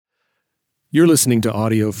You're listening to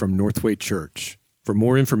audio from Northway Church. For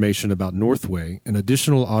more information about Northway and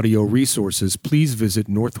additional audio resources, please visit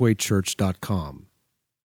northwaychurch.com.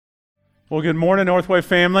 Well, good morning, Northway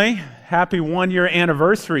family. Happy one-year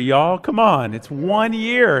anniversary, y'all. Come on, it's 1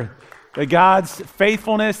 year. The God's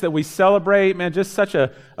faithfulness that we celebrate, man, just such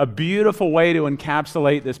a beautiful way to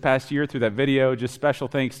encapsulate this past year through that video. Just special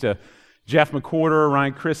thanks to Jeff McWhorter,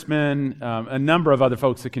 Ryan Chrisman, a number of other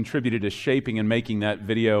folks that contributed to shaping and making that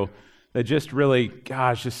video that just really,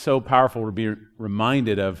 gosh, just so powerful to be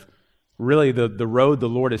reminded of really the road the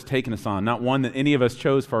Lord has taken us on. Not one that any of us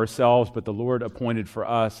chose for ourselves, but the Lord appointed for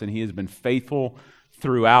us, and He has been faithful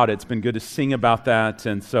throughout. It's been good to sing about that,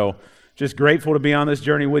 and so just grateful to be on this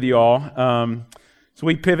journey with you all. So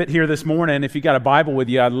we pivot here this morning. If you got a Bible with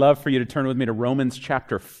you, I'd love for you to turn with me to Romans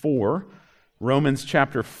chapter 4. Romans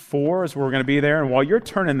chapter 4 is where we're going to be there, and while you're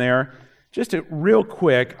turning there, just real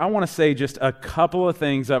quick, I want to say just a couple of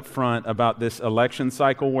things up front about this election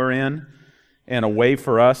cycle we're in and a way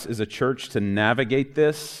for us as a church to navigate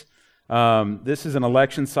this. This is an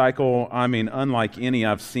election cycle, unlike any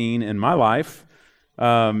I've seen in my life.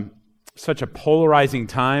 Such a polarizing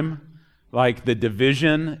time. Like, the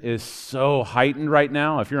division is so heightened right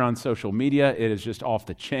now. If you're on social media, it is just off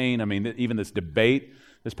the chain. Even this debate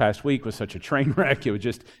this past week was such a train wreck. It was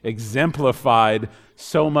just exemplified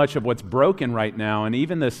so much of what's broken right now. And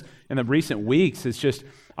even this, in the recent weeks, it's just,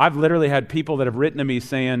 I've literally had people that have written to me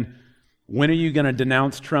saying, when are you going to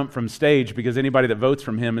denounce Trump from stage because anybody that votes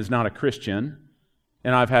from him is not a Christian?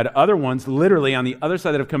 And I've had other ones literally on the other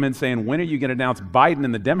side that have come in saying, when are you going to denounce Biden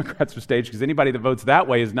and the Democrats from stage because anybody that votes that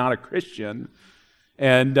way is not a Christian?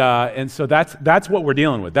 And so that's what we're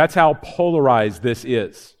dealing with. That's how polarized this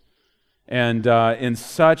is. And in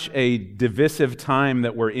such a divisive time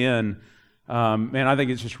that we're in, I think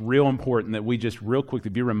it's just real important that we just real quickly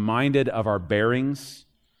be reminded of our bearings,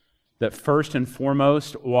 that first and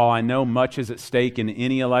foremost, while I know much is at stake in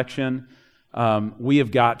any election, we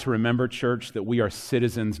have got to remember, church, that we are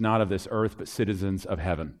citizens not of this earth, but citizens of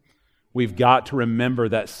heaven. We've got to remember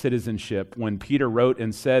that citizenship. When Peter wrote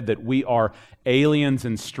and said that we are aliens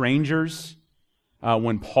and strangers,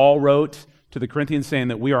 when Paul wrote to the Corinthians saying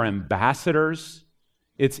that we are ambassadors,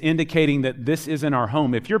 it's indicating that this isn't our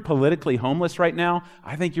home. If you're politically homeless right now,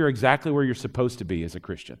 I think you're exactly where you're supposed to be as a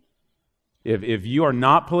Christian. If you are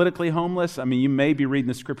not politically homeless, you may be reading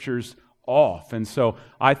the scriptures off. And so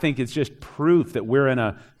I think it's just proof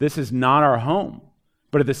that this is not our home.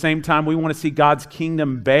 But at the same time, we want to see God's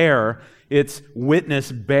kingdom bear its witness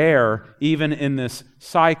bear even in this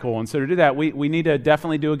cycle. And so to do that, we need to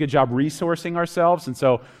definitely do a good job resourcing ourselves. And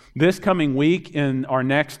so this coming week in our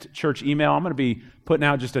next church email, I'm going to be putting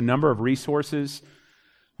out just a number of resources.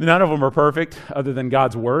 None of them are perfect other than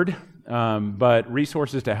God's Word, but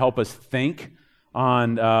resources to help us think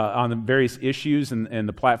on the various issues and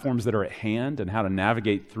the platforms that are at hand and how to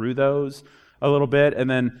navigate through those a little bit. And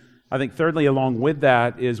then I think thirdly, along with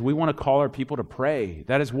that, is we want to call our people to pray.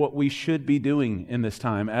 That is what we should be doing in this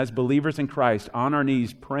time as believers in Christ, on our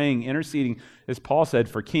knees, praying, interceding, as Paul said,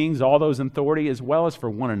 for kings, all those in authority, as well as for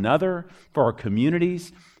one another, for our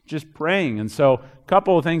communities, just praying. And so a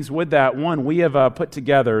couple of things with that. One, we have put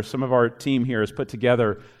together, some of our team here has put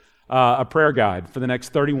together a prayer guide for the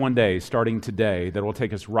next 31 days, starting today, that will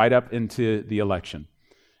take us right up into the election.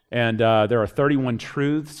 And there are 31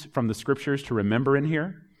 truths from the scriptures to remember in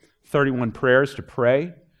here. 31 prayers to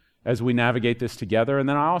pray as we navigate this together. And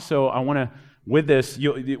then I want to, with this,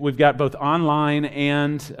 we've got both online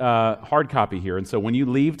and hard copy here. And so when you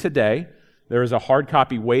leave today, there is a hard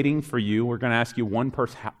copy waiting for you. We're going to ask you one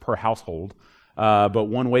per household, but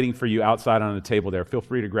one waiting for you outside on the table there. Feel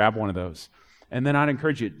free to grab one of those. And then I'd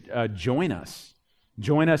encourage you, join us.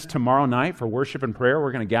 Join us tomorrow night for worship and prayer.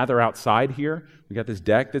 We're going to gather outside here. We got this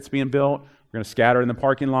deck that's being built. We're going to scatter in the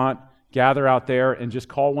parking lot, gather out there, and just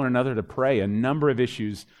call one another to pray. A number of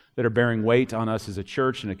issues that are bearing weight on us as a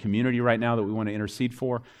church and a community right now that we want to intercede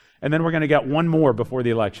for. And then we're going to get one more before the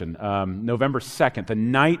election. November 2nd, the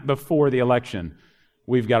night before the election,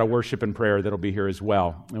 we've got a worship and prayer that'll be here as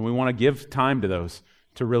well. And we want to give time to those,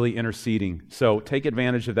 to really interceding. So take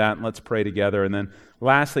advantage of that and let's pray together. And then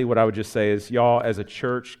lastly, what I would just say is, y'all, as a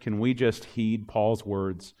church, can we just heed Paul's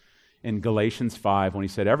words in Galatians 5 when he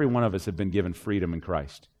said, every one of us have been given freedom in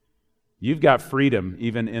Christ. You've got freedom,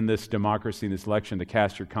 even in this democracy, in this election, to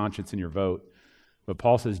cast your conscience in your vote. But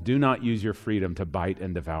Paul says, do not use your freedom to bite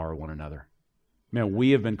and devour one another. Man,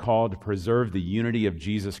 we have been called to preserve the unity of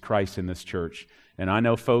Jesus Christ in this church. And I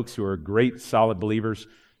know folks who are great, solid believers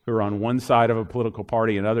who are on one side of a political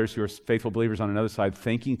party and others who are faithful believers on another side,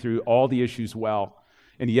 thinking through all the issues well.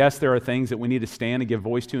 And yes, there are things that we need to stand and give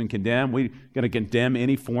voice to and condemn. We're going to condemn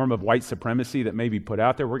any form of white supremacy that may be put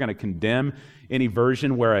out there. We're going to condemn any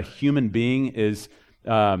version where a human being is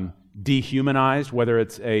dehumanized, whether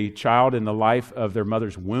it's a child in the life of their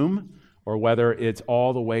mother's womb or whether it's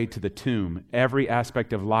all the way to the tomb. Every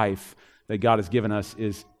aspect of life that God has given us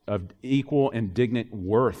is of equal and dignant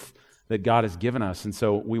worth that God has given us. And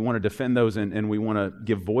so we want to defend those and we want to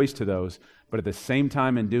give voice to those. But at the same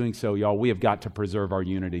time in doing so, y'all, we have got to preserve our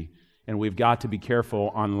unity. And we've got to be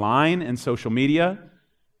careful online and social media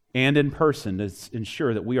and in person to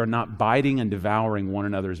ensure that we are not biting and devouring one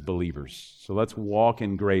another as believers. So let's walk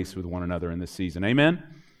in grace with one another in this season. Amen?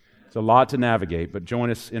 It's a lot to navigate, but join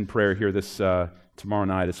us in prayer here this tomorrow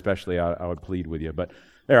night especially. I would plead with you. But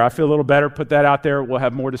there, I feel a little better. Put that out there. We'll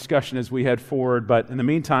have more discussion as we head forward. But in the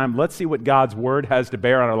meantime, let's see what God's Word has to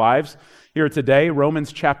bear on our lives here today.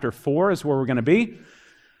 Romans chapter 4 is where we're going to be.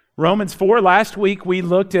 Romans 4, last week we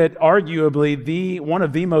looked at arguably one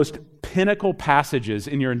of the most pinnacle passages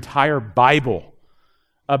in your entire Bible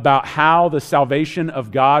about how the salvation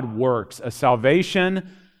of God works. A salvation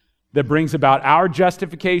that brings about our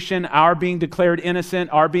justification, our being declared innocent,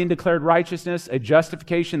 our being declared righteousness, a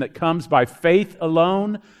justification that comes by faith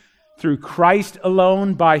alone, through Christ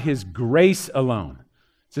alone, by His grace alone.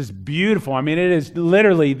 It's just beautiful. I mean, it is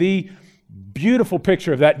literally the beautiful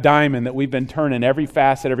picture of that diamond that we've been turning every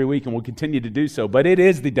facet every week and will continue to do so. But it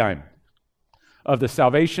is the diamond of the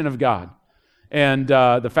salvation of God. And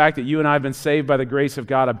the fact that you and I have been saved by the grace of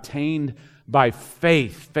God, obtained by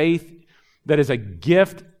faith that is a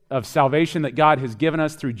gift of salvation that God has given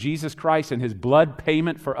us through Jesus Christ and His blood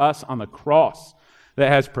payment for us on the cross that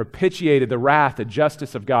has propitiated the wrath, the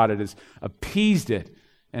justice of God. It has appeased it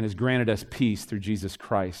and has granted us peace through Jesus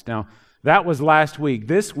Christ. Now, that was last week.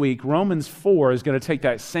 This week, Romans 4 is going to take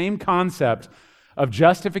that same concept of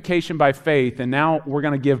justification by faith, and now we're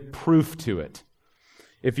going to give proof to it.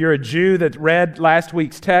 If you're a Jew that read last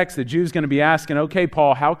week's text, the Jew's going to be asking, okay,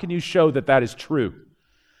 Paul, how can you show that that is true?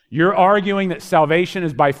 You're arguing that salvation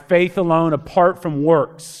is by faith alone, apart from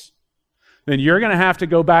works. Then you're going to have to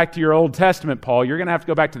go back to your Old Testament, Paul. You're going to have to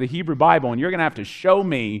go back to the Hebrew Bible, and you're going to have to show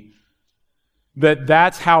me that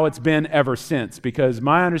that's how it's been ever since. Because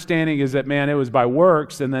my understanding is that, man, it was by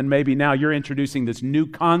works, and then maybe now you're introducing this new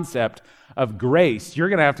concept of grace. You're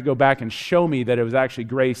going to have to go back and show me that it was actually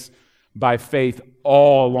grace by faith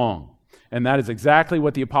all along. And that is exactly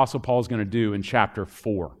what the Apostle Paul is going to do in chapter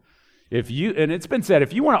 4. And it's been said,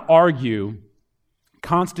 if you want to argue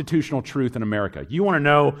constitutional truth in America, you want to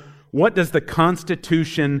know what does the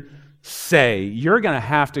Constitution say, you're going to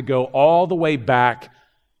have to go all the way back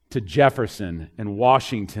to Jefferson and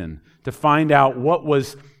Washington to find out what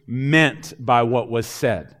was meant by what was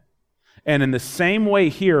said. And in the same way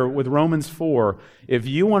here with Romans 4, if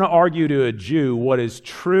you want to argue to a Jew what is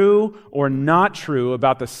true or not true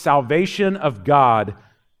about the salvation of God,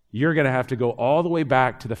 you're going to have to go all the way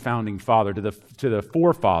back to the founding father, to the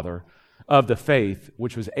forefather of the faith,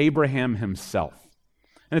 which was Abraham himself.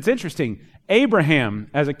 And it's interesting,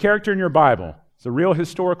 Abraham, as a character in your Bible, is a real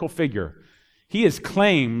historical figure. He is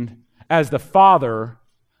claimed as the father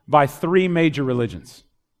by 3 major religions.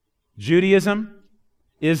 Judaism,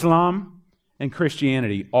 Islam, and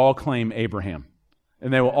Christianity all claim Abraham.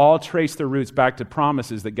 And they will all trace their roots back to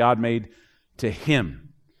promises that God made to him.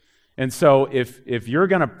 And so if you're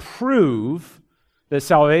going to prove that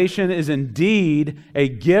salvation is indeed a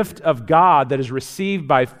gift of God that is received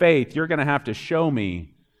by faith, you're going to have to show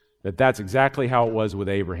me that that's exactly how it was with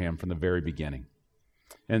Abraham from the very beginning.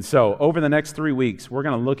 And so over the next 3 weeks, we're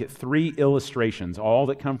going to look at 3 illustrations, all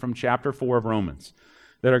that come from chapter 4 of Romans,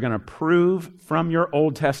 that are going to prove from your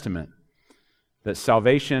Old Testament that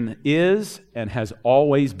salvation is and has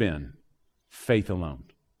always been faith alone.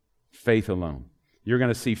 Faith alone. You're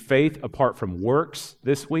going to see faith apart from works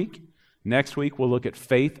this week. Next week, we'll look at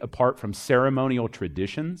faith apart from ceremonial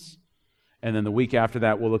traditions. And then the week after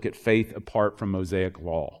that, we'll look at faith apart from Mosaic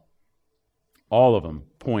law. All of them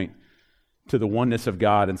point to the oneness of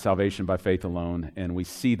God and salvation by faith alone, and we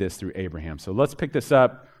see this through Abraham. So let's pick this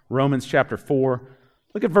up, Romans chapter 4.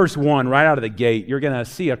 Look at verse 1 right out of the gate. You're going to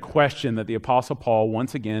see a question that the Apostle Paul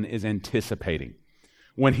once again is anticipating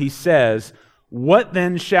when he says, "What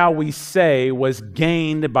then shall we say was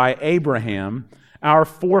gained by Abraham, our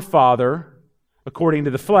forefather, according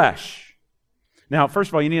to the flesh?" Now, first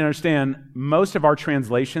of all, you need to understand, most of our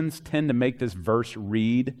translations tend to make this verse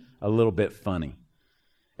read a little bit funny.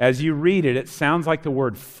 As you read it, it sounds like the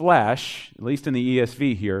word flesh, at least in the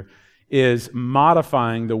ESV here, is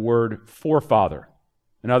modifying the word forefather.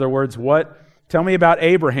 In other words, tell me about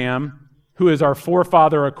Abraham, who is our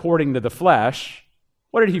forefather according to the flesh.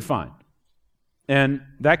 What did he find? And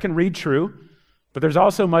that can read true, but there's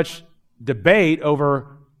also much debate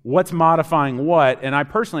over what's modifying what. And I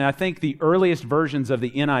think the earliest versions of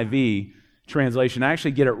the NIV translation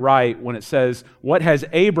actually get it right when it says, "What has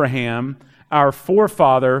Abraham, our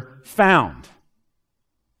forefather, found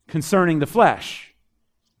concerning the flesh?"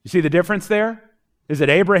 You see the difference there? Is it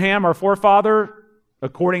Abraham, our forefather,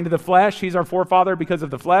 according to the flesh? He's our forefather because of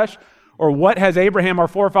the flesh. Or what has Abraham, our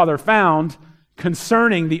forefather, found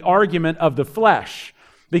concerning the argument of the flesh?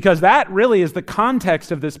 Because that really is the context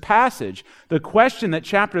of this passage. The question that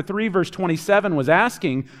chapter 3, verse 27 was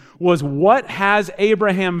asking was, what has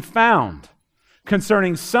Abraham found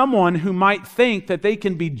concerning someone who might think that they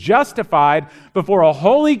can be justified before a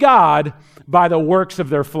holy God by the works of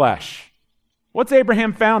their flesh? What's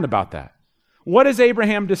Abraham found about that? What has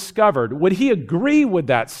Abraham discovered? Would he agree with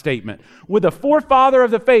that statement? Would the forefather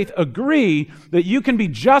of the faith agree that you can be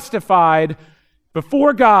justified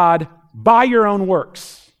before God by your own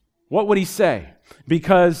works? What would he say?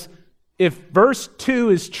 Because if verse 2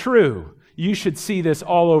 is true, you should see this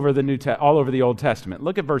all over the Old Testament.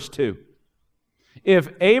 Look at verse 2. If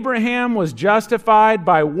Abraham was justified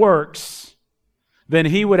by works, then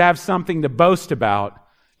he would have something to boast about,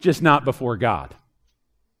 just not before God.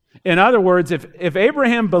 In other words, if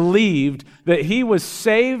Abraham believed that he was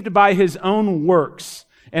saved by his own works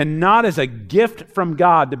and not as a gift from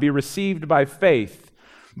God to be received by faith,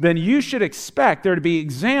 then you should expect there to be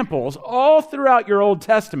examples all throughout your Old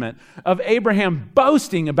Testament of Abraham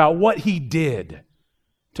boasting about what he did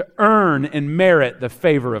to earn and merit the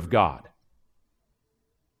favor of God.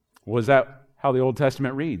 Was that how the Old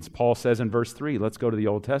Testament reads? Paul says in verse 3, let's go to the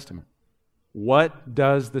Old Testament. What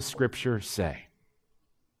does the Scripture say?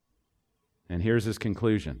 And here's his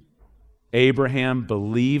conclusion. Abraham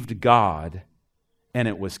believed God, and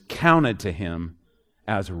it was counted to him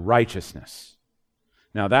as righteousness.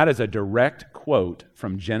 Now, that is a direct quote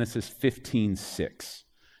from Genesis 15:6.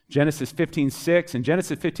 Genesis 15:6, and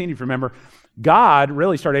Genesis 15, if you remember, God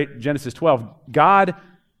really started Genesis 12. God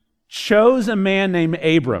chose a man named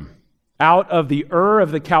Abram out of the Ur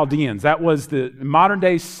of the Chaldeans. That was the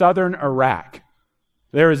modern-day southern Iraq.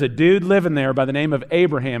 There is a dude living there by the name of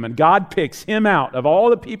Abraham, and God picks him out of all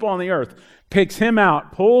the people on the earth, picks him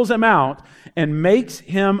out, pulls him out, and makes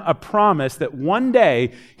him a promise that one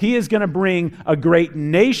day he is going to bring a great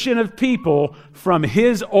nation of people from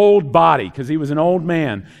his old body, because he was an old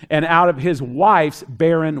man, and out of his wife's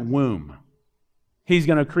barren womb. He's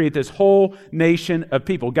going to create this whole nation of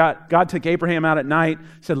people. God took Abraham out at night,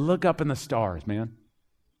 said, look up in the stars, man.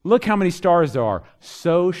 Look how many stars there are.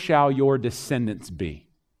 So shall your descendants be.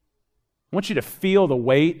 I want you to feel the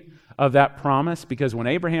weight of that promise, because when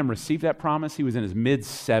Abraham received that promise, he was in his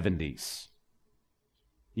mid-70s.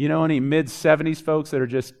 You know any mid-70s folks that are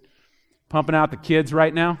just pumping out the kids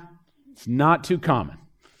right now? It's not too common.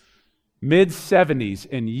 Mid-70s,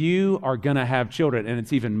 and you are going to have children. And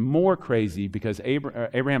it's even more crazy because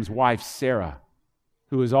Abraham's wife, Sarah,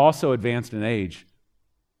 who was also advanced in age,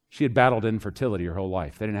 she had battled infertility her whole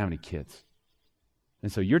life. They didn't have any kids.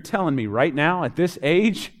 And so you're telling me right now, at this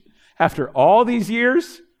age, after all these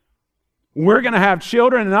years, we're going to have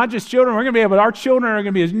children, and not just children, our children are going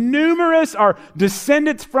to be as numerous, our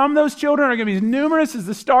descendants from those children are going to be as numerous as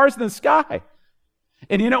the stars in the sky.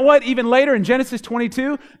 And you know what? Even later in Genesis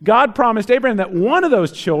 22, God promised Abraham that one of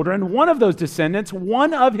those children, one of those descendants,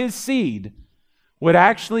 one of his seed would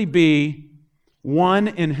actually be one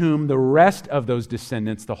in whom the rest of those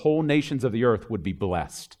descendants, the whole nations of the earth, would be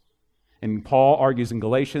blessed. And Paul argues in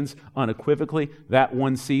Galatians unequivocally that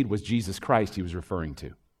one seed was Jesus Christ he was referring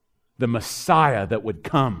to. The Messiah that would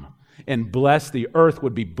come and bless the earth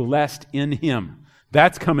would be blessed in him.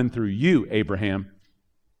 That's coming through you, Abraham.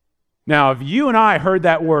 Now, if you and I heard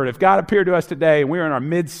that word, if God appeared to us today and we were in our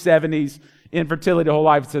mid-70s, infertility the whole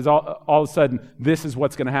life, it says all of a sudden, this is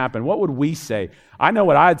what's going to happen. What would we say? I know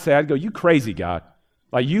what I'd say. I'd go, you crazy, God.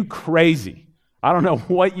 Like, you crazy. I don't know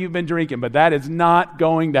what you've been drinking, but that is not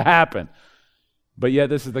going to happen. But yet,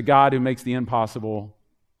 this is the God who makes the impossible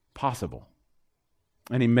possible.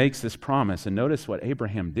 And he makes this promise. And notice what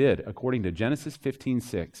Abraham did according to Genesis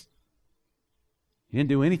 15:6. He didn't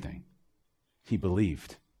do anything. He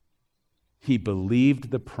believed. He believed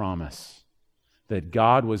the promise that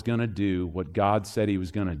God was going to do what God said he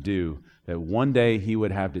was going to do, that one day he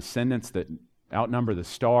would have descendants that outnumber the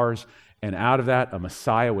stars, and out of that a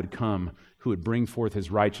Messiah would come who would bring forth his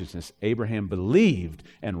righteousness. Abraham believed,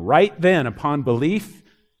 and right then, upon belief,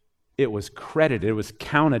 it was credited, it was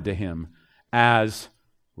counted to him as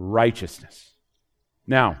righteousness.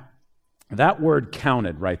 Now, that word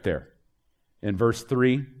counted right there in verse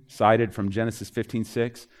 3, cited from Genesis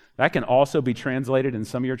 15:6, that can also be translated in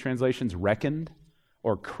some of your translations, reckoned.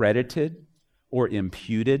 or credited or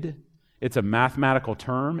imputed. It's a mathematical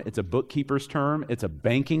term. It's a bookkeeper's term. It's a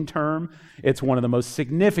banking term. It's one of the most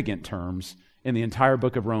significant terms in the entire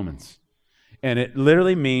book of Romans. And it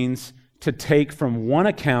literally means to take from one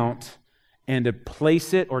account and to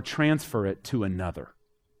place it or transfer it to another.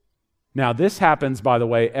 Now, this happens, by the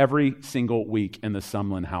way, every single week in the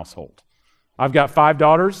Sumlin household. I've got 5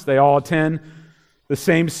 daughters. They all attend the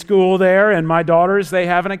same school there, and my daughters, they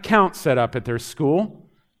have an account set up at their school,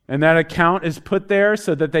 and that account is put there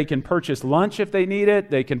so that they can purchase lunch if they need it,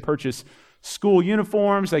 they can purchase school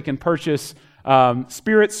uniforms, they can purchase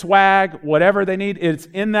spirit swag, whatever they need. It's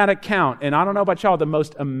in that account, and I don't know about y'all, the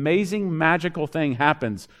most amazing, magical thing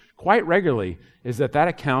happens quite regularly is that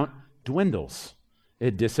account dwindles.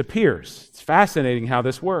 It disappears. It's fascinating how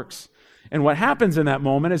this works. And what happens in that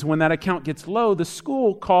moment is when that account gets low, the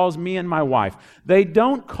school calls me and my wife. They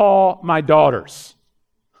don't call my daughters.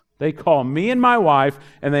 They call me and my wife,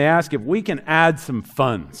 and they ask if we can add some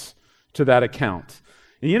funds to that account.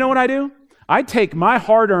 And you know what I do? I take my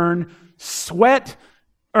hard-earned,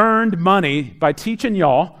 sweat-earned money by teaching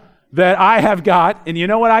y'all that I have got, and you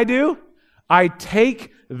know what I do? I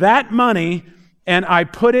take that money and I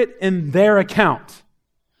put it in their account.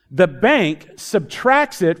 The bank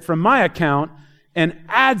subtracts it from my account and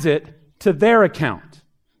adds it to their account.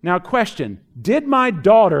 Now, question, did my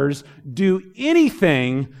daughters do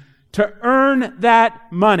anything to earn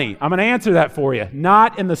that money? I'm going to answer that for you.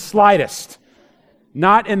 Not in the slightest.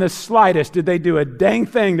 Not in the slightest did they do a dang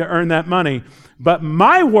thing to earn that money. But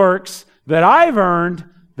my works that I've earned,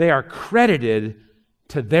 they are credited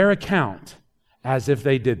to their account as if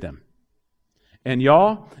they did them. And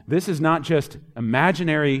y'all, this is not just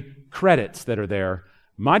imaginary credits that are there.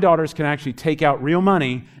 My daughters can actually take out real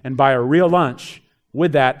money and buy a real lunch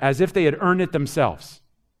with that as if they had earned it themselves.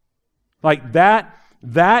 Like that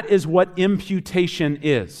is what imputation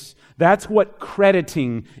is. That's what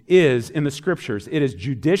crediting is in the Scriptures. It is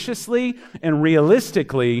judiciously and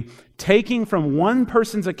realistically taking from one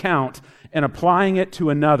person's account and applying it to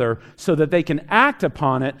another so that they can act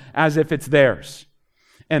upon it as if it's theirs.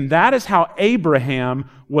 And that is how Abraham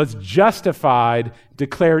was justified,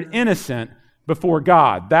 declared innocent before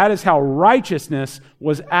God. That is how righteousness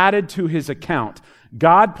was added to his account.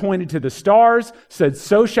 God pointed to the stars, said,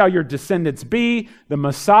 "So shall your descendants be." The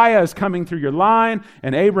Messiah is coming through your line.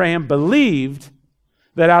 And Abraham believed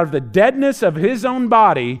that out of the deadness of his own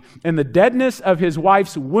body and the deadness of his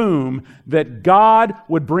wife's womb, that God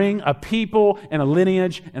would bring a people and a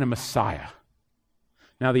lineage and a Messiah.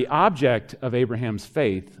 Now, the object of Abraham's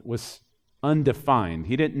faith was undefined.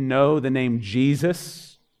 He didn't know the name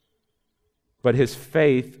Jesus, but his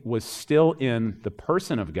faith was still in the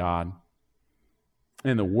person of God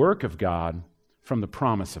and the work of God from the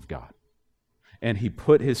promise of God. And he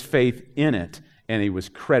put his faith in it, and he was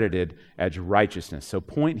credited as righteousness. So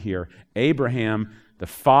point here, Abraham, the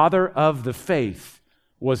father of the faith,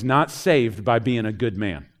 was not saved by being a good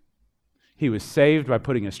man. He was saved by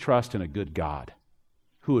putting his trust in a good God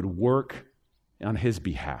who would work on his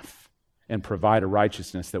behalf and provide a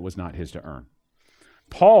righteousness that was not his to earn.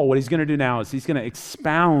 Paul, what he's going to do now is he's going to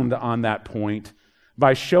expound on that point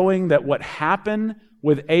by showing that what happened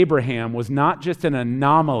with Abraham was not just an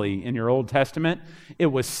anomaly in your Old Testament, it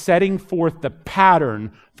was setting forth the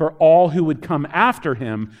pattern for all who would come after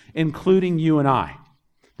him, including you and I,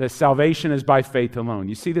 that salvation is by faith alone.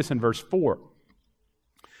 You see this in verse 4.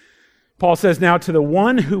 Paul says, "Now to the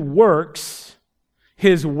one who works,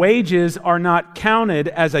 his wages are not counted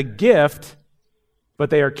as a gift, but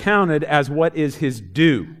they are counted as what is his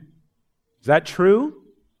due." Is that true?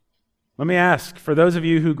 Let me ask, for those of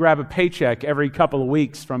you who grab a paycheck every couple of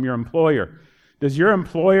weeks from your employer, does your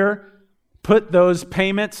employer put those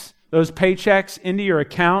payments, those paychecks into your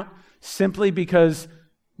account simply because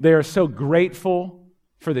they are so grateful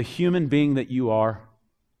for the human being that you are?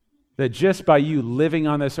 That just by you living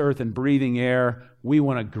on this earth and breathing air, we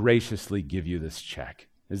want to graciously give you this check.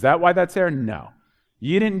 Is that why that's there? No.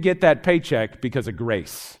 You didn't get that paycheck because of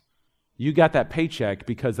grace. You got that paycheck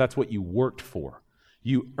because that's what you worked for.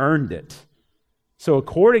 You earned it. So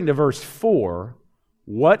according to verse 4,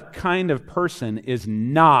 what kind of person is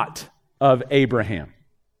not of Abraham?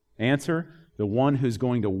 Answer, the one who's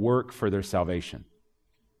going to work for their salvation.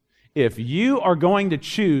 If you are going to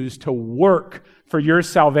choose to work for your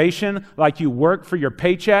salvation like you work for your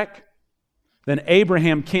paycheck, then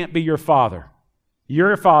Abraham can't be your father.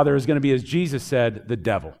 Your father is going to be, as Jesus said, the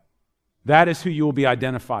devil. That is who you will be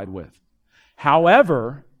identified with.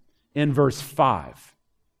 However, in verse 5,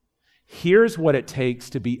 here's what it takes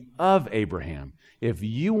to be of Abraham. If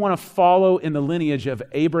you want to follow in the lineage of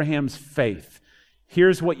Abraham's faith,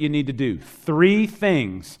 here's what you need to do. 3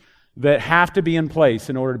 things that have to be in place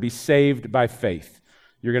in order to be saved by faith.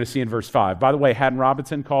 You're going to see in verse 5. By the way, Haddon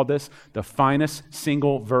Robinson called this the finest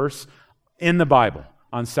single verse in the Bible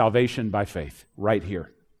on salvation by faith, right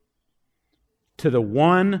here. To the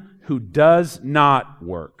one who does not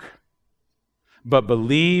work, but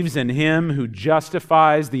believes in him who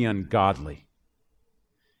justifies the ungodly,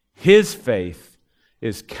 his faith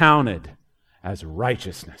is counted as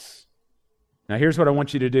righteousness. Now here's what I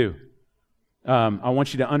want you to do. I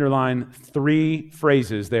want you to underline 3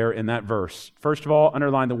 phrases there in that verse. First of all,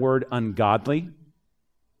 underline the word ungodly.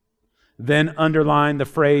 Then underline the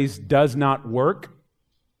phrase does not work.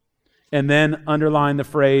 And then underline the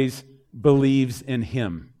phrase believes in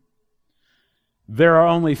him. There are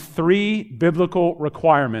only 3 biblical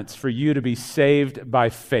requirements for you to be saved by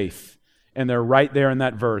faith. And they're right there in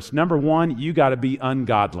that verse. Number 1, you got to be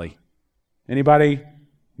ungodly. Anybody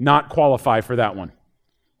not qualify for that one?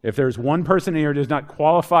 If there's one person here who does not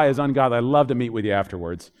qualify as ungodly, I'd love to meet with you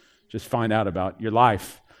afterwards. Just find out about your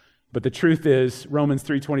life. But the truth is, Romans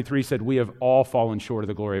 3:23 said, we have all fallen short of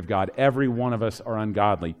the glory of God. Every one of us are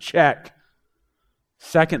ungodly. Check.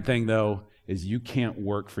 Second thing, though, is you can't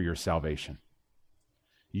work for your salvation.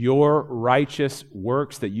 Your righteous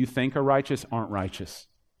works that you think are righteous aren't righteous.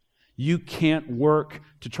 You can't work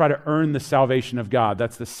to try to earn the salvation of God.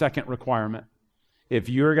 That's the second requirement. If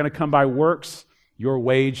you're going to come by works, your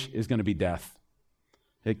wage is going to be death.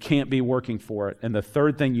 It can't be working for it. And the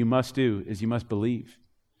third thing you must do is you must believe.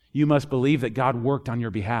 You must believe that God worked on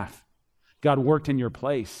your behalf. God worked in your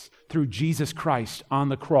place through Jesus Christ on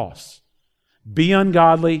the cross. Be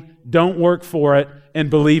ungodly, don't work for it,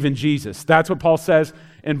 and believe in Jesus. That's what Paul says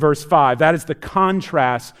in verse 5. That is the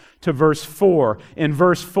contrast to verse 4. In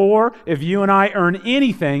verse 4, if you and I earn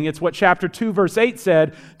anything, it's what chapter 2, verse 8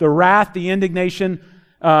 said, the wrath, the indignation,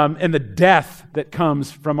 and the death that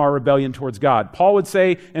comes from our rebellion towards God. Paul would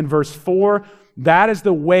say in verse 4, that is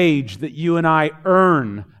the wage that you and I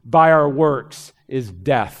earn by our works is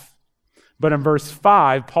death. But in verse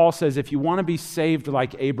 5, Paul says if you want to be saved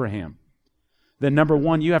like Abraham, then number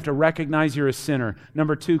 1, you have to recognize you're a sinner.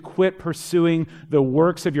 Number 2, quit pursuing the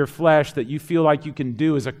works of your flesh that you feel like you can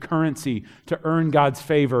do as a currency to earn God's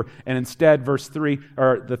favor. And instead, verse 3,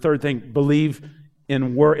 or the third thing, believe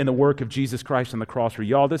in the work of Jesus Christ on the cross for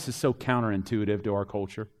you. Y'all, this is so counterintuitive to our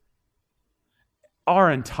culture. Our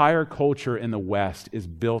entire culture in the West is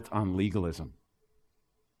built on legalism.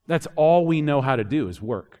 That's all we know how to do is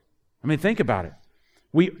work. I mean, think about it.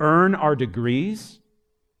 We earn our degrees.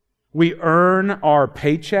 We earn our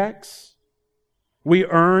paychecks. We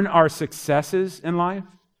earn our successes in life.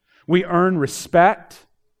 We earn respect.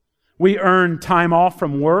 We earn time off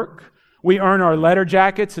from work. We earn our letter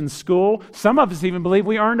jackets in school. Some of us even believe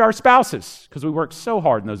we earned our spouses because we worked so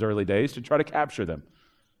hard in those early days to try to capture them.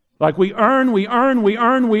 Like we earn.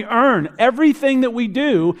 Everything that we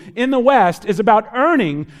do in the West is about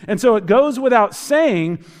earning. And so it goes without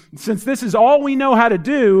saying, since this is all we know how to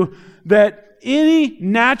do, that any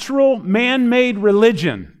natural man-made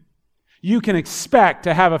religion, you can expect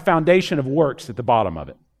to have a foundation of works at the bottom of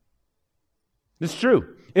it. It's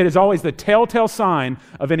true. It is always the telltale sign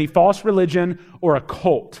of any false religion or a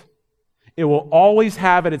cult. It will always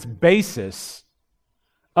have at its basis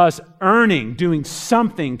us earning, doing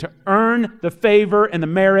something to earn the favor and the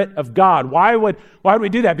merit of God. Why would we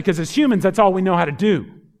do that? Because as humans, that's all we know how to do.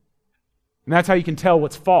 And that's how you can tell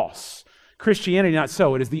what's false. Christianity, not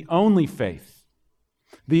so. It is the only faith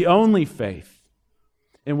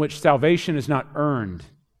in which salvation is not earned,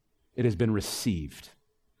 it has been received,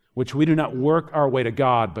 which we do not work our way to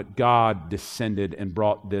God, but God descended and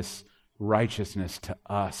brought this righteousness to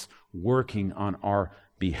us, working on our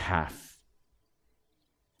behalf.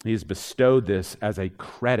 He has bestowed this as a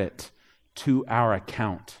credit to our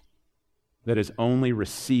account that is only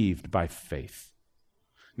received by faith.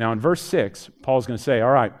 Now in verse 6, Paul's going to say, all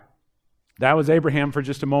right, that was Abraham for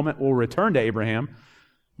just a moment. We'll return to Abraham.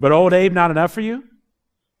 But old Abe, not enough for you?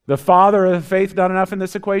 The father of faith, not enough in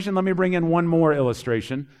this equation? Let me bring in one more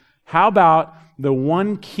illustration. How about the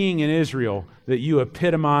one king in Israel that you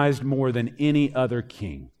epitomized more than any other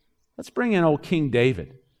king? Let's bring in old King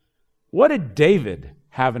David. What did David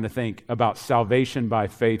having to think about salvation by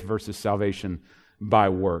faith versus salvation by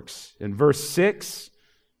works? In verse 6,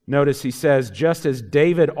 notice he says, just as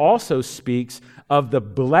David also speaks of the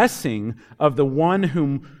blessing of the one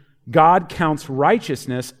whom God counts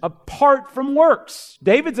righteousness apart from works.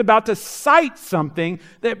 David's about to cite something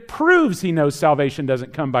that proves he knows salvation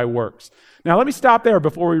doesn't come by works. Now let me stop there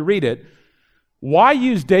before we read it. Why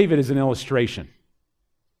use David as an illustration?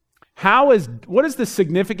 What is the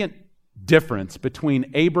significant difference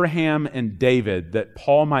between Abraham and David that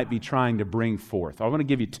Paul might be trying to bring forth. I want to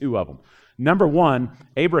give you two of them. Number one,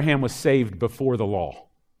 Abraham was saved before the law.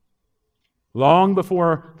 Long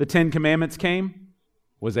before the Ten Commandments came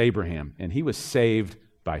was Abraham, and he was saved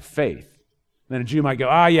by faith. Then a Jew might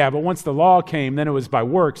go, yeah, but once the law came, then it was by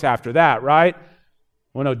works after that, right?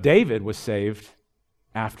 Well, no, David was saved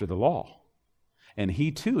after the law. And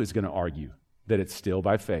he too is going to argue that it's still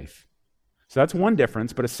by faith. So that's one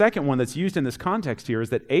difference. But a second one that's used in this context here is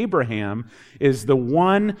that Abraham is the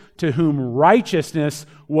one to whom righteousness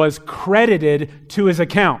was credited to his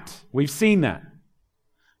account. We've seen that.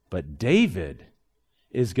 But David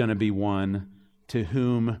is going to be one to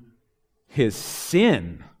whom his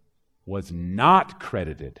sin was not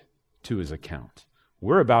credited to his account.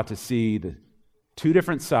 We're about to see the two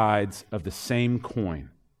different sides of the same coin.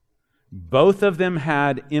 Both of them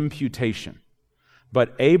had imputation,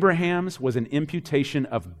 but Abraham's was an imputation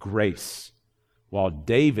of grace, while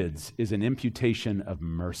David's is an imputation of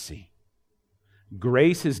mercy.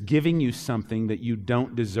 Grace is giving you something that you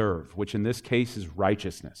don't deserve, which in this case is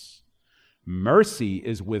righteousness. Mercy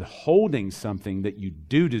is withholding something that you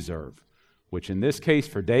do deserve, which in this case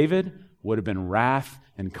for David would have been wrath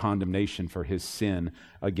and condemnation for his sin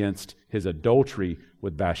against his adultery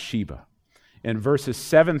with Bathsheba. In verses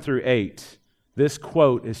 7 through 8, this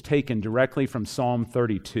quote is taken directly from Psalm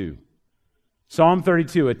 32. Psalm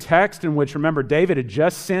 32, a text in which, remember, David had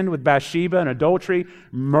just sinned with Bathsheba in adultery,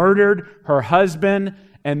 murdered her husband,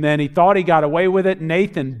 and then he thought he got away with it.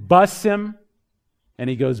 Nathan busts him, and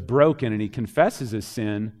he goes broken, and he confesses his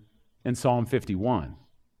sin in Psalm 51.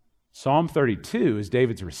 Psalm 32 is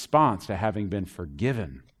David's response to having been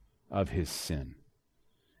forgiven of his sin.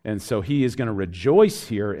 And so he is going to rejoice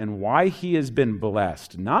here in why he has been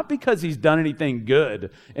blessed, not because he's done anything good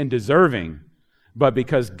and deserving, but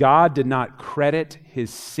because God did not credit his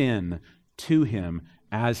sin to him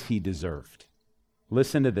as he deserved.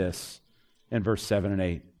 Listen to this in verse 7 and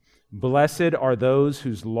 8. Blessed are those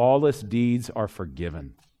whose lawless deeds are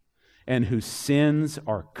forgiven and whose sins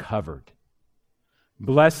are covered.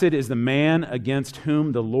 Blessed is the man against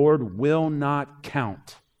whom the Lord will not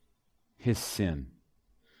count his sin.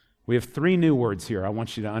 We have three new words here I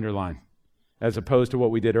want you to underline, as opposed to what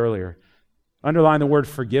we did earlier. Underline the word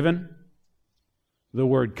forgiven, the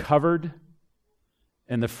word covered,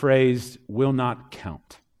 and the phrase will not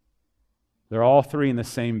count. They're all three in the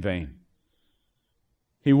same vein.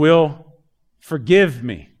 He will forgive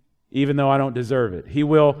me, even though I don't deserve it. He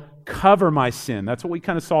will cover my sin. That's what we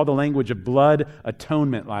kind of saw the language of blood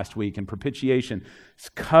atonement last week and propitiation. It's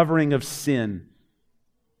covering of sin.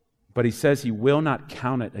 But he says he will not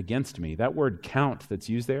count it against me. That word count that's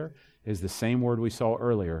used there is the same word we saw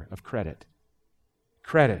earlier of credit.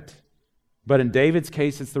 Credit. But in David's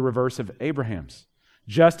case, it's the reverse of Abraham's.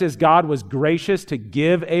 Just as God was gracious to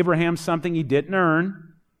give Abraham something he didn't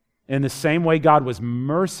earn, in the same way God was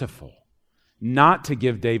merciful not to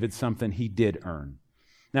give David something he did earn.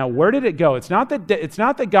 Now, where did it go? It's not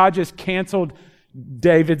that God just canceled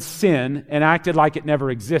David's sin and acted like it never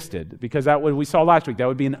existed, because that what we saw last week, that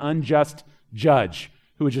would be an unjust judge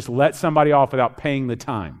who would just let somebody off without paying the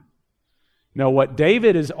time. No, what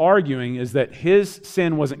David is arguing is that his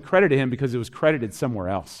sin wasn't credited to him because it was credited somewhere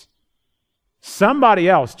else. Somebody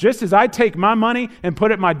else, just as I take my money and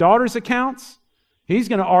put it in my daughter's accounts, he's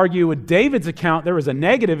going to argue with David's account there was a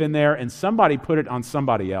negative in there and somebody put it on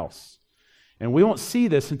somebody else. And we won't see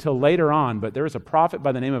this until later on, but there is a prophet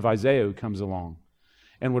by the name of Isaiah who comes along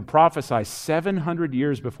and would prophesy 700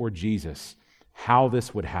 years before Jesus how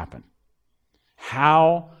this would happen.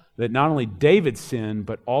 How that not only David's sin,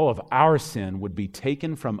 but all of our sin would be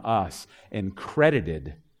taken from us and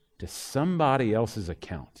credited to somebody else's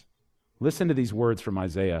account. Listen to these words from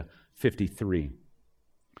Isaiah 53.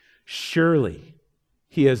 Surely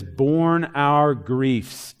he has borne our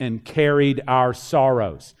griefs and carried our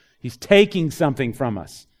sorrows. He's taking something from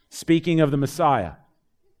us, speaking of the Messiah.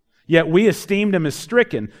 Yet we esteemed him as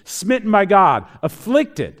stricken, smitten by God,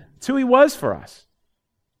 afflicted. That's who he was for us.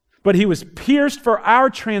 But he was pierced for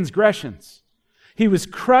our transgressions. He was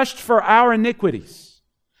crushed for our iniquities.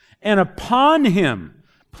 And upon him,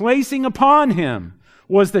 placing upon him,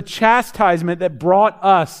 was the chastisement that brought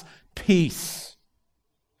us peace.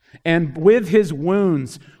 And with his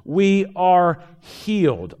wounds, we are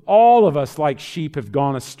healed. All of us, like sheep, have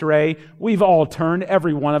gone astray. We've all turned,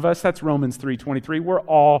 every one of us. That's Romans 3:23. We're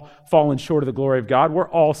all fallen short of the glory of God. We're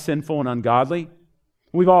all sinful and ungodly.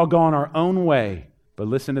 We've all gone our own way. But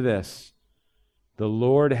listen to this. The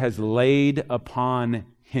Lord has laid upon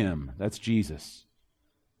him, that's Jesus,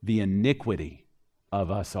 the iniquity of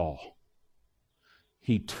us all.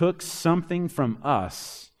 He took something from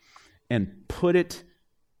us and put it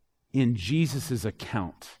in Jesus'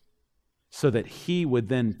 account so that he would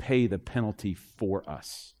then pay the penalty for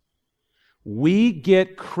us. We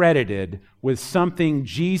get credited with something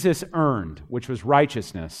Jesus earned, which was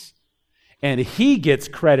righteousness, and he gets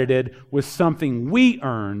credited with something we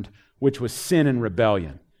earned, which was sin and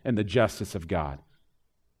rebellion and the justice of God.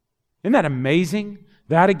 Isn't that amazing?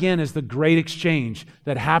 That again is the great exchange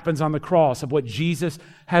that happens on the cross of what Jesus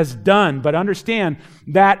has done. But understand,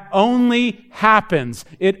 that only happens,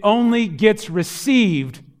 it only gets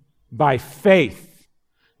received by faith,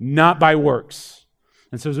 not by works.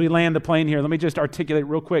 And so as we land the plane here, let me just articulate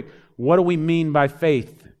real quick, what do we mean by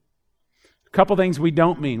faith? A couple things we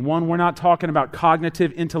don't mean. One, we're not talking about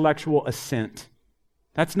cognitive intellectual assent.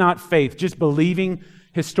 That's not faith, just believing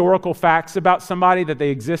historical facts about somebody, that they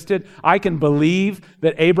existed. I can believe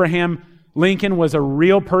that Abraham Lincoln was a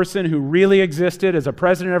real person who really existed as a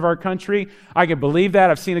president of our country. I can believe that.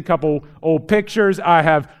 I've seen a couple old pictures. I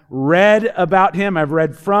have read about him. I've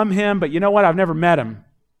read from him. But you know what? I've never met him.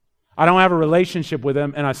 I don't have a relationship with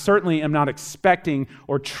him, and I certainly am not expecting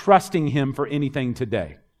or trusting him for anything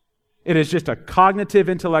today. It is just a cognitive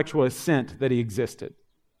intellectual assent that he existed.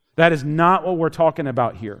 That is not what we're talking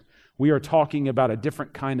about here. We are talking about a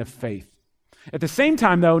different kind of faith. At the same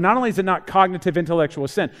time, though, not only is it not cognitive intellectual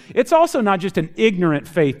assent, it's also not just an ignorant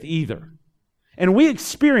faith either. And we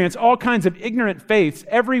experience all kinds of ignorant faiths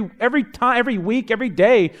every time, every week, every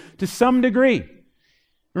day to some degree.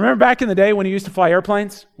 Remember back in the day when you used to fly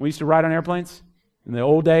airplanes? We used to ride on airplanes in the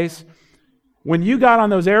old days. When you got on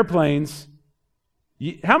those airplanes,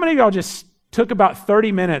 how many of y'all just took about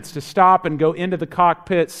 30 minutes to stop and go into the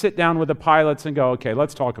cockpit, sit down with the pilots and go, okay,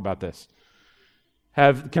 let's talk about this.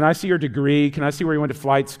 Can I see your degree? Can I see where you went to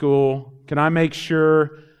flight school? Can I make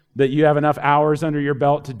sure that you have enough hours under your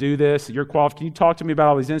belt to do this? That you're qualified? Can you talk to me about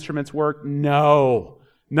all these instruments work? No.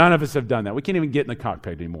 None of us have done that. We can't even get in the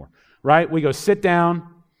cockpit anymore, right? We go sit down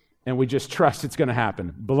and we just trust it's going to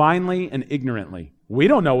happen blindly and ignorantly. We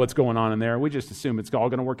don't know what's going on in there. We just assume it's all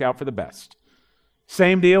going to work out for the best.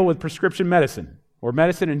 Same deal with prescription medicine or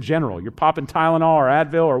medicine in general. You're popping Tylenol or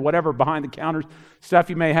Advil or whatever behind-the-counter stuff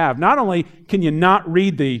you may have. Not only can you not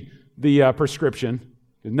read the prescription,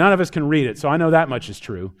 none of us can read it, so I know that much is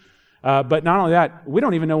true. But not only that, we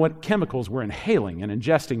don't even know what chemicals we're inhaling and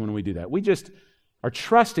ingesting when we do that. We just are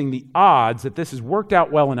trusting the odds that this has worked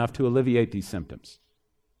out well enough to alleviate these symptoms.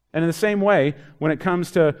 And in the same way, when it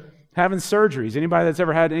comes to having surgeries, anybody that's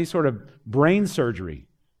ever had any sort of brain surgery,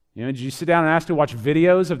 did you sit down and ask to watch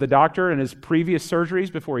videos of the doctor and his previous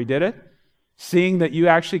surgeries before he did it? Seeing that you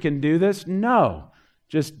actually can do this? No.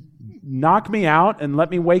 Just knock me out and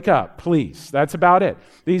let me wake up, please. That's about it.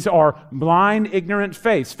 These are blind, ignorant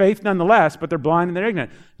faiths. Faith nonetheless, but they're blind and they're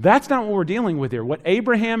ignorant. That's not what we're dealing with here. What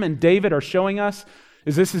Abraham and David are showing us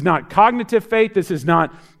is this is not cognitive faith, this is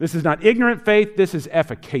not ignorant faith, this is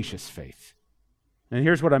efficacious faith. And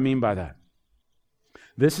here's what I mean by that.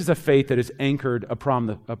 This is a faith that is anchored upon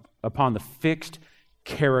the fixed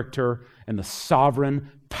character and the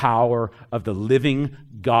sovereign power of the living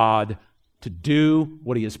God to do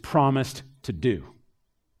what he has promised to do,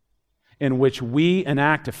 in which we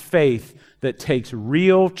enact a faith that takes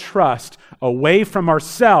real trust away from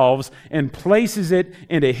ourselves and places it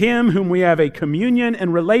into him whom we have a communion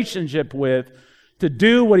and relationship with to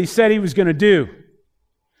do what he said he was going to do.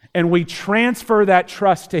 And we transfer that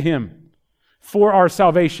trust to him for our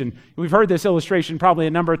salvation. We've heard this illustration probably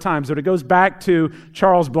a number of times, but it goes back to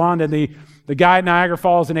Charles Blondin, the guy at Niagara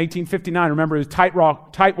Falls in 1859. Remember, he was tight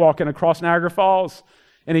walking across Niagara Falls.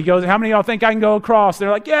 And he goes, how many of y'all think I can go across?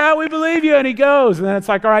 They're like, yeah, we believe you. And he goes. And then it's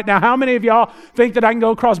like, all right, now how many of y'all think that I can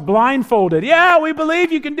go across blindfolded? Yeah, we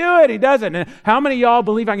believe you can do it. He doesn't. And how many of y'all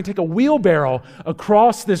believe I can take a wheelbarrow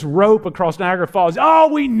across this rope across Niagara Falls? Oh,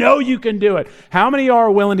 we know you can do it. How many of y'all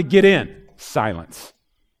are willing to get in? Silence.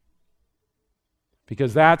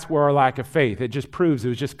 Because that's where our lack of faith, it just proves it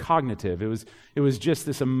was just cognitive. It was just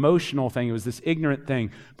this emotional thing. It was this ignorant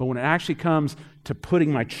thing. But when it actually comes to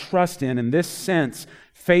putting my trust in this sense,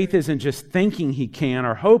 faith isn't just thinking he can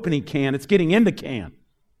or hoping he can. It's getting in the can.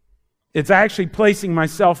 It's actually placing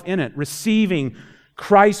myself in it, receiving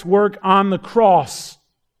Christ's work on the cross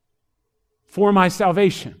for my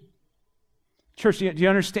salvation. Church, do you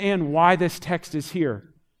understand why this text is here?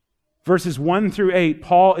 Verses 1 through 8,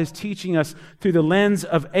 Paul is teaching us through the lens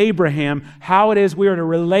of Abraham how it is we are to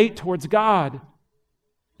relate towards God.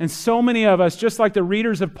 And so many of us, just like the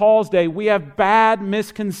readers of Paul's day, we have bad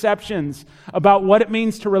misconceptions about what it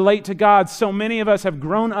means to relate to God. So many of us have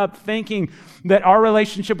grown up thinking that our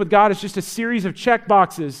relationship with God is just a series of check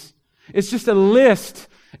boxes. It's just a list.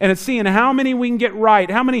 And it's seeing how many we can get right,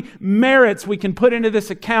 how many merits we can put into this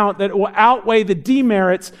account that will outweigh the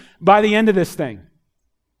demerits by the end of this thing.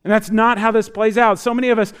 And that's not how this plays out. So many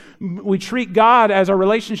of us, we treat God as our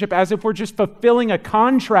relationship as if we're just fulfilling a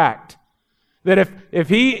contract. That if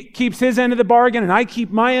He keeps His end of the bargain and I keep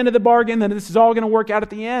my end of the bargain, then this is all going to work out at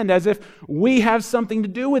the end, as if we have something to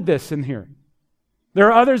do with this in here. There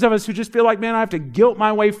are others of us who just feel like, man, I have to guilt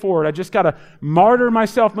my way forward. I just got to martyr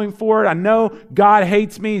myself moving forward. I know God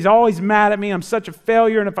hates me. He's always mad at me. I'm such a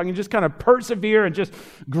failure. And if I can just kind of persevere and just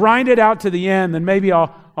grind it out to the end, then maybe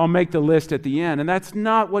I'll make the list at the end. And that's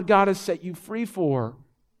not what God has set you free for.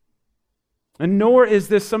 And nor is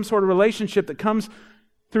this some sort of relationship that comes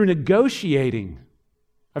through negotiating,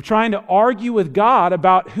 of trying to argue with God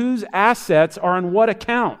about whose assets are on what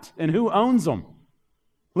account and who owns them.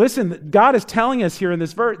 Listen, God is telling us here in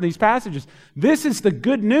this verse, in these passages, this is the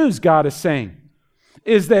good news God is saying,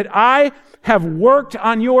 is that I have worked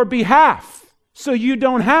on your behalf, so you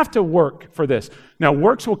don't have to work for this. Now,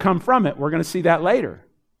 works will come from it. We're going to see that later.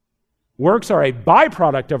 Works are a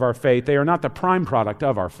byproduct of our faith. They are not the prime product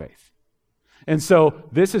of our faith. And so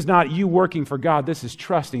this is not you working for God. This is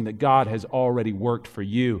trusting that God has already worked for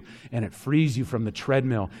you, and it frees you from the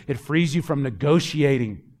treadmill. It frees you from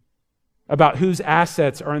negotiating about whose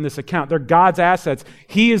assets are in this account. They're God's assets.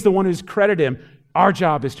 He is the one who's credited Him. Our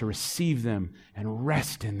job is to receive them and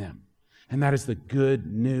rest in them. And that is the good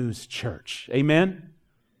news, church. Amen?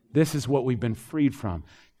 This is what we've been freed from.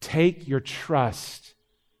 Take your trust,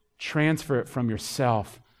 transfer it from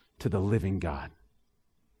yourself to the living God.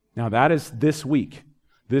 Now that is this week.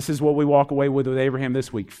 This is what we walk away with Abraham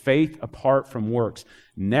this week. Faith apart from works.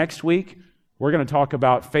 Next week, we're going to talk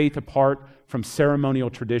about faith apart from ceremonial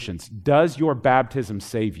traditions. Does your baptism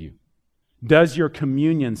save you? Does your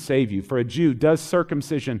communion save you? For a Jew, does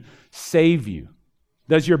circumcision save you?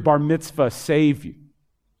 Does your bar mitzvah save you?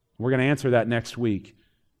 We're going to answer that next week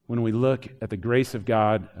when we look at the grace of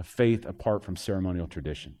God of faith apart from ceremonial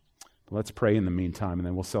tradition. But let's pray in the meantime, and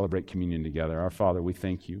then we'll celebrate communion together. Our Father, we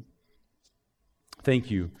thank you.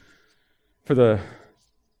 Thank you for the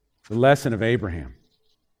lesson of Abraham.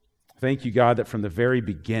 Thank you, God, that from the very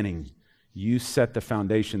beginning, you set the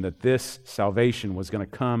foundation that this salvation was going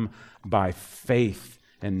to come by faith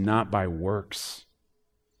and not by works.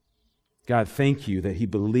 God, thank you that he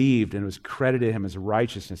believed and it was credited him as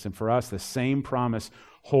righteousness. And for us, the same promise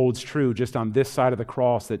holds true just on this side of the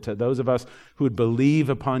cross, that to those of us who would believe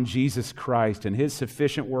upon Jesus Christ and his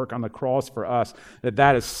sufficient work on the cross for us, that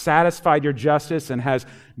has satisfied your justice and has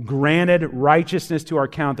granted righteousness to our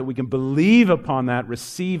account, that we can believe upon that,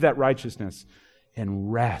 receive that righteousness,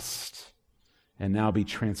 and rest, and now be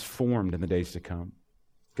transformed in the days to come.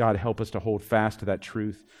 God, help us to hold fast to that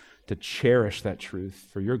truth, to cherish that truth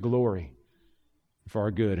for your glory, for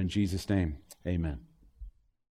our good. In Jesus' name, amen.